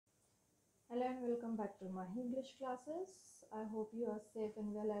Hello and welcome back to my English classes. I hope you are safe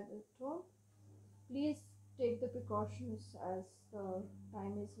and well at home. Please take the precautions as the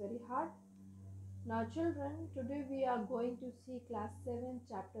time is very hard. Now children, today we are going to see class 7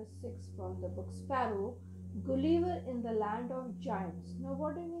 chapter 6 from the book Sparrow, Gulliver in the Land of Giants. Now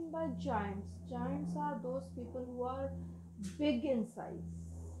what do you mean by giants? Giants are those people who are big in size.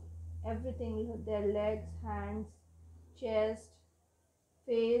 Everything, their legs, hands, chest,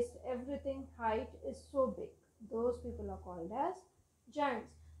 face, everything, height is so big. Those people are called as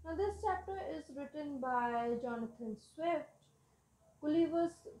giants. Now, this chapter is written by Jonathan Swift,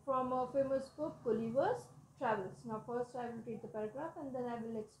 Gulliver's, from a famous book, Gulliver's Travels. Now, first I will read the paragraph and then I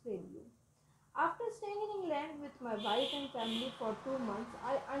will explain you. After staying in England with my wife and family for 2 months,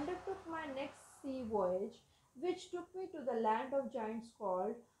 I undertook my next sea voyage, which took me to the land of giants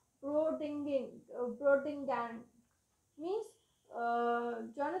called Brodingan, means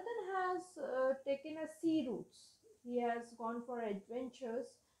Jonathan has taken a sea routes. He has gone for adventures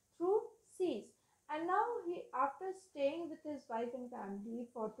through seas, and now after staying with his wife and family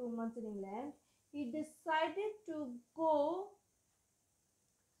for 2 months in England, he decided to go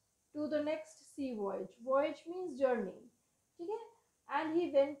to the next sea voyage. Voyage means journey. Okay? And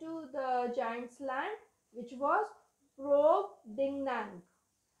he went to the giant's land, which was Brobdingnag.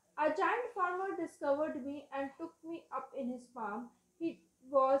 A giant farmer discovered me and took me up in his palm. He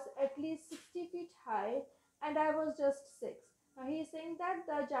was at least 60 feet high and I was just 6. Now he is saying that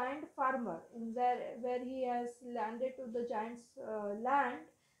the giant farmer, in where he has landed to the giant's land,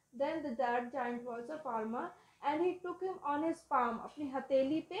 then that giant was a farmer and he took him on his palm, अपनी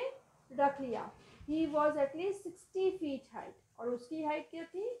हथेली पे रख लिया. He was at least 60 feet height और उसकी height क्या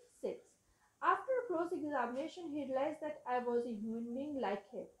थी? 6. After close examination, he realized that I was a human being like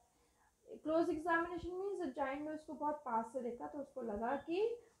him. Close examination means giant ने उसको बहुत पास से देखा तो उसको लगा कि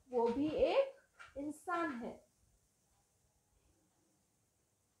वो भी एक इंसान है.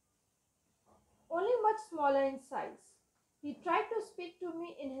 Only much smaller in size. He tried to speak to me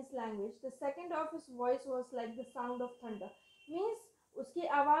in his language. The second of his voice was like the sound of thunder. Means उसकी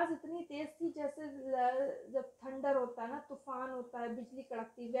आवाज़ इतनी तेज थी जैसे जब थंडर होता है ना, तूफान होता है, बिजली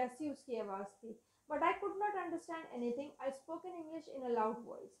कड़कती, वैसी उसकी आवाज़ थी. But I could not understand anything. I spoke in English in a loud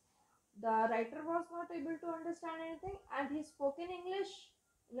voice. The writer was not able to understand anything and he spoke in English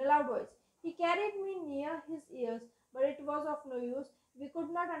in a loud voice. He carried me near his ears, but it was of no use. We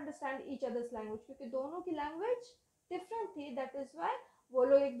could not understand each other's language क्योंकि दोनों की language different थी. That is why वो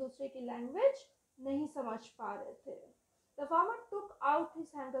लोग एक दूसरे की language नहीं समझ पा रहे थे. The farmer took out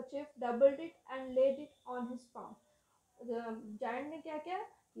his handkerchief, doubled it and laid it on his palm. The giant ने क्या किया?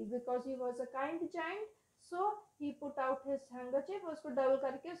 Because he was a kind giant, so he put out his handkerchief, उसको डबल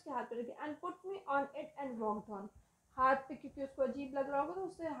करके उसके हाथ पे रखी and put me on it and walked on. हाथ पे क्योंकि उसको अजीब लग रहा होगा तो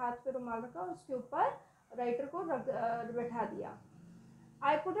उसने हाथ पे रुमाल रखा, उसके ऊपर राइटर को बैठा दिया.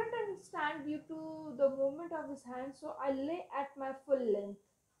 I couldn't understand due to the movement of his hand, so I lay at my full length.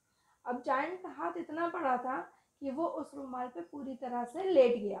 अब जायंट का हाथ इतना बड़ा था कि वो उस रुमाल पे पूरी तरह से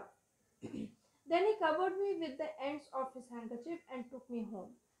लेट गया. Then he covered me with the ends of his handkerchief and took me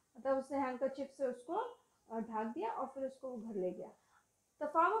home. मतलब उसने हैंकरचिप से उसको ढक दिया और फिर उसको वो घर ले गया. The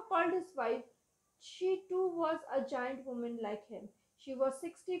farmer called his wife. She too was a giant woman like him. She was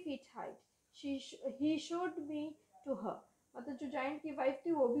 60 feet high. He showed me to her. मतलब जो जाइंट की वाइफ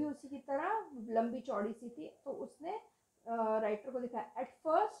थी वो भी उसी की तरह लंबी चौड़ी सी थी. तो उसने राइटर को दिखाया. At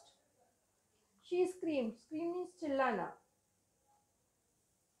first she screamed. Scream means चिल्लाना.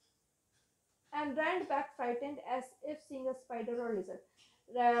 And ran back frightened as if seeing a spider or lizard.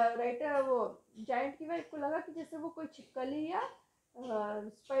 Writer वो जाइंट की वाइफ को लगा कि जैसे वो कोई छिपकली या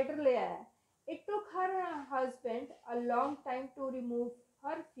स्पाइडर ले आया. It took her husband a long time to remove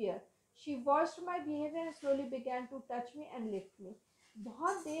her fear. She watched my behavior and slowly began to touch me and lift me.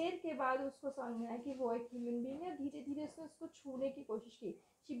 बहुत देर के बाद उसको समझ में आया कि वो एक ह्यूमन बीइंग है. धीरे धीरे उसने उसको छूने की कोशिश की.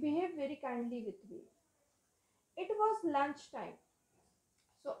 She behaved very kindly with me. It was lunch time.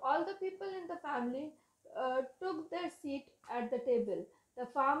 So all the people in the family took their seat at the table. The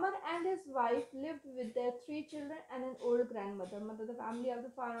farmer and his wife lived with their 3 children and an old grandmother. The family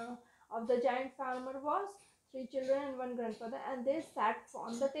of the giant farmer was 3 children and 1 grandfather, and they sat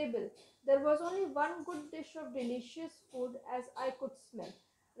on the table. There was only one good dish of delicious food as I could smell.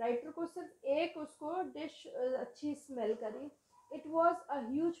 Writer को सिर्फ एक उसको dish अच्छी smell करी. It was a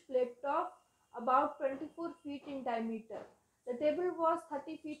huge plate of about 24 feet in diameter. The table was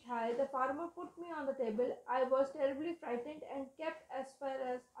 30 feet high. The farmer put me on the table. I was terribly frightened and kept as far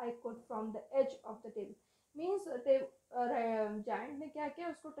as I could from the edge of the table. Means giant ने क्या किया,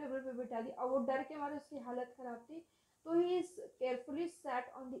 उसको table पे बिठा दिया और वो डर के मारे उसकी हालत खराब थी. तो he carefully sat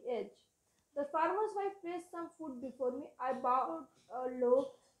on the edge. The farmer's wife placed some food before me. I bowed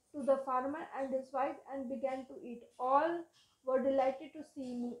low to the farmer and his wife and began to eat. All were delighted to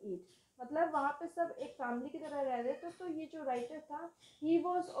see me eat. मतलब वहाँ पे सब एक family की तरह रह रहे थे. तो ये जो राइटर था, he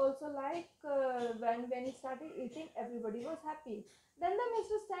was also like when he started eating, everybody was happy. Then the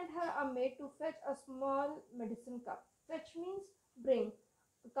mistress sent her a maid to fetch a small medicine cup. Fetch means bring.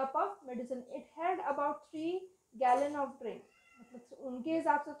 A cup of medicine. It had about 3 gallons of drink. मतलब उनके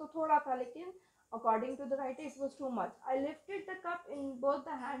हिसाब से तो थोड़ा था, लेकिन according to the writer it was too much. I lifted the cup in both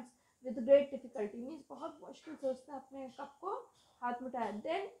the hands with great difficulty. Means बहुत मुश्किल से उसने अपने कप को हाथ में उठाया.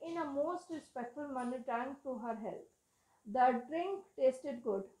 Then in a most respectful manner drank to her health. The drink tasted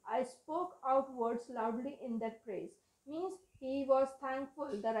good. I spoke out words loudly in their praise. Means he was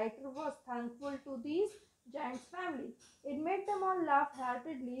thankful. The writer was thankful to these giants' family. It made them all laugh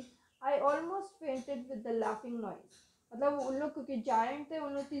heartedly. I almost fainted with the laughing noise. मतलब उन लोग क्योंकि giant थे,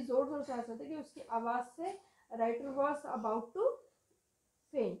 उन लोग इतनी जोर जोर से हंस रहे थे कि उसकी आवाज से writer was about to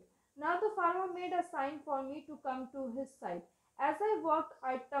faint. Now the farmer made a sign for me to come to his side. As I walked,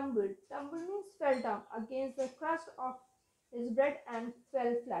 I tumbled. Tumble means fell down against the crust of his bread and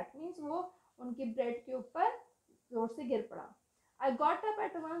fell flat. Means वो उनकी bread के ऊपर जोर से गिर पड़ा. I got up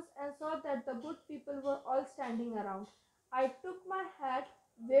at once and saw that the good people were all standing around. I took my hat,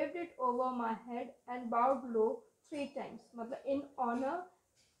 waved it over my head, and bowed low 3 times. मतलब in honor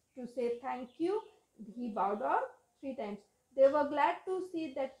to say thank you, he bowed on 3 times. They were glad to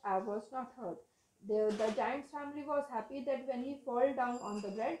see that I was not hurt. The giant's family was happy that when he fell down on the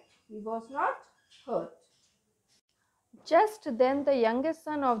bread, he was not hurt. Just then the youngest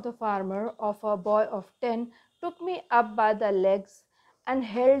son of the farmer, of a boy of 10, took me up by the legs and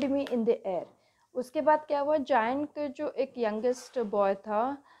held me in the air. उसके बाद क्या हुआ, giant के जो एक youngest boy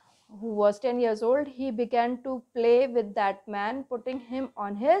था, who was 10 years old, he began to play with that man, putting him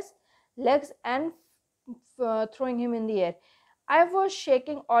on his legs and throwing him in the air. I was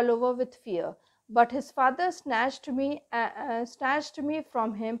shaking all over with fear, but his father snatched me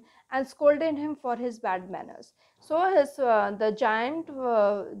from him and scolded him for his bad manners. So the giant,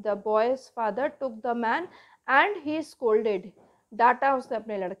 the boy's father took the man and he scolded, डांटा उसने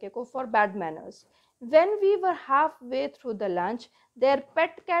अपने लड़के को for bad manners. When we were halfway through the lunch, their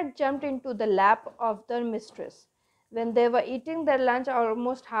pet cat jumped into the lap of their mistress. When they were eating their lunch,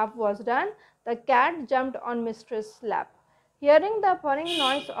 almost half was done, the cat jumped on mistress' lap. Hearing the purring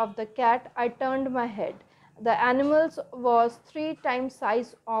noise of the cat, I turned my head. The animal was 3 times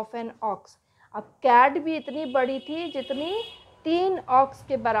size of an ox. अब cat भी इतनी बड़ी थी जितनी 3 aux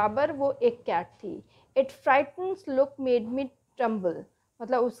के बराबर वो एक कैट थी. It फ्राइटन्स look made me tremble.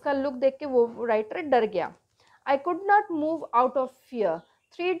 मतलब उसका लुक देख के वो राइटर डर गया. I could not move out of fear.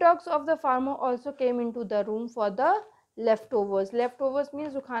 3 dogs of the farmer also came into the room for the leftovers. Leftovers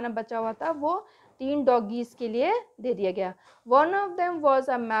means जो खाना बचा हुआ था वो 3 डॉगीज के लिए दे दिया गया. One of them was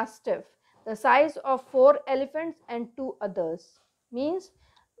a mastiff, the size of 4 elephants and 2 others. Means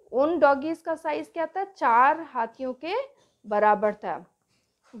उन डॉगीज का साइज क्या था, 4 हाथियों के बराबर था.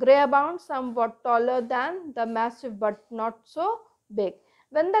 Greyhound somewhat taller than the mastiff but not so big.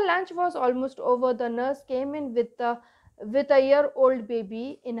 When the lunch was almost over, the nurse came in with a year-old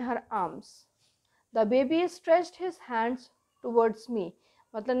baby in her arms. The baby stretched his hands towards me.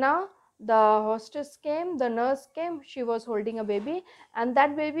 मतलब now the hostess came, the nurse came, she was holding a baby, and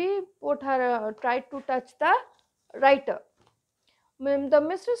that baby tried to touch the writer. The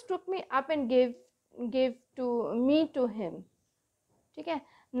mistress took me up and gave to him. Okay.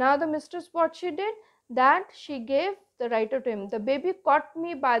 Now the mistress, what she did, that she gave the writer to him. The baby caught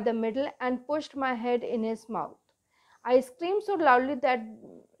me by the middle and pushed my head in his mouth. I screamed so loudly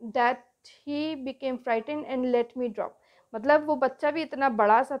that he became frightened and let me drop. मतलब वो बच्चा भी इतना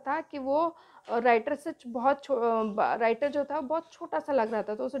बड़ा सा था कि वो राइटर से बहुत राइटर जो था बहुत छोटा सा लग रहा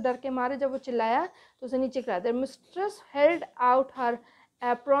था, तो उसे डर के मारे जब वो चिल्लाया तो उसे नीचे गिरा दिया. Mistress held out her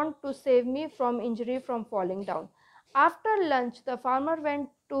apron to save me from injury from falling down. After lunch, the farmer went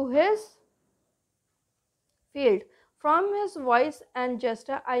to his field. From his voice and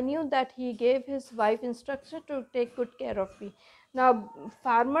gesture, I knew that he gave his wife instruction to take good care of me. Now,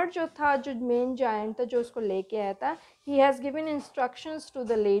 farmer जो था, जो main giant था, जो उसको लेके आया था, he has given instructions to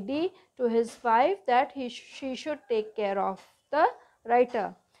the lady, to his wife, that she should take care of the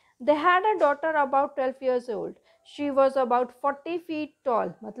writer. They had a daughter about 12 years old. She was about 40 feet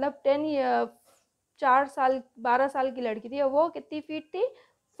tall. मतलब 12 साल की लड़की थी. वो कितनी फीट थी?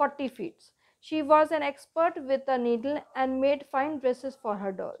 40 feet. She was an expert with a needle and made fine dresses for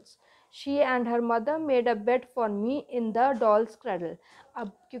her dolls. She and her mother made a bed for me in the doll's cradle.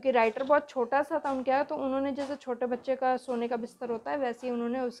 अब क्योंकि राइटर बहुत छोटा सा था उनके यहाँ, तो उन्होंने जैसे छोटे बच्चे का सोने का बिस्तर होता है वैसे ही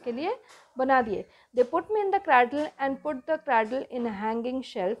उन्होंने उसके लिए बना दिए. They put me in the cradle and put the cradle in a hanging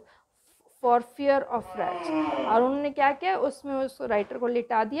shelf for fear of rats. और उन्होंने क्या किया, उसमें उस राइटर को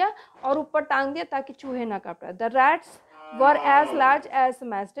लिटा दिया और ऊपर टांग दिया ताकि चूहे ना काट पाए. The rats were as large as a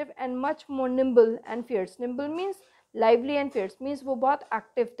mastiff and much more nimble and fierce. Nimble means lively and fierce, means वो बहुत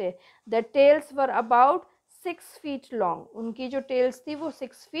active थे. Their tails were about 6 feet long. उनकी जो tails थी वो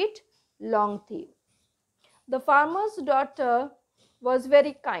 6 feet long थी. The farmer's daughter was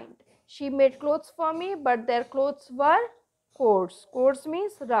very kind. She made clothes for me, but their clothes were coarse. Coarse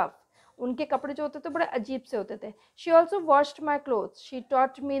means rough. उनके कपड़े जो होते थे बड़े अजीब से होते थे. She also washed my clothes. She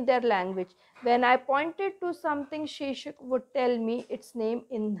taught me their language. When I pointed to something, she would tell me its name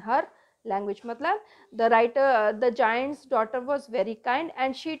in her language. मतलब the giant's daughter was very kind,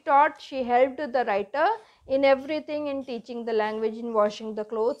 and she helped the writer in everything, in teaching the language, in washing the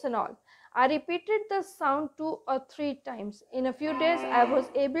clothes and all. I repeated the sound 2 or 3 times. In a few days, I was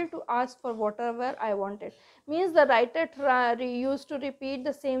able to ask for whatever I wanted. Means the writer used to repeat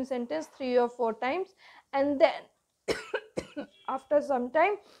the same sentence 3 or 4 times, and then after some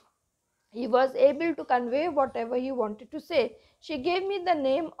time, he was able to convey whatever he wanted to say. She gave me the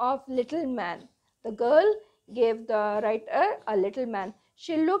name of Little Man. The girl gave the writer a little man.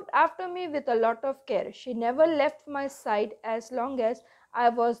 She looked after me with a lot of care. She never left my side as long as I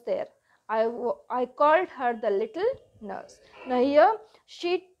was there. I called her the little nurse. Now here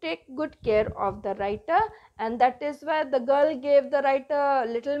she took good care of the writer, and that is why the girl gave the writer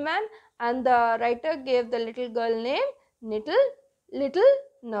little man and the writer gave the little girl name little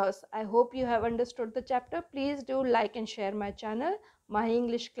nurse. I hope you have understood the chapter. Please do like and share my channel, My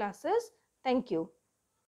English Classes. Thank you.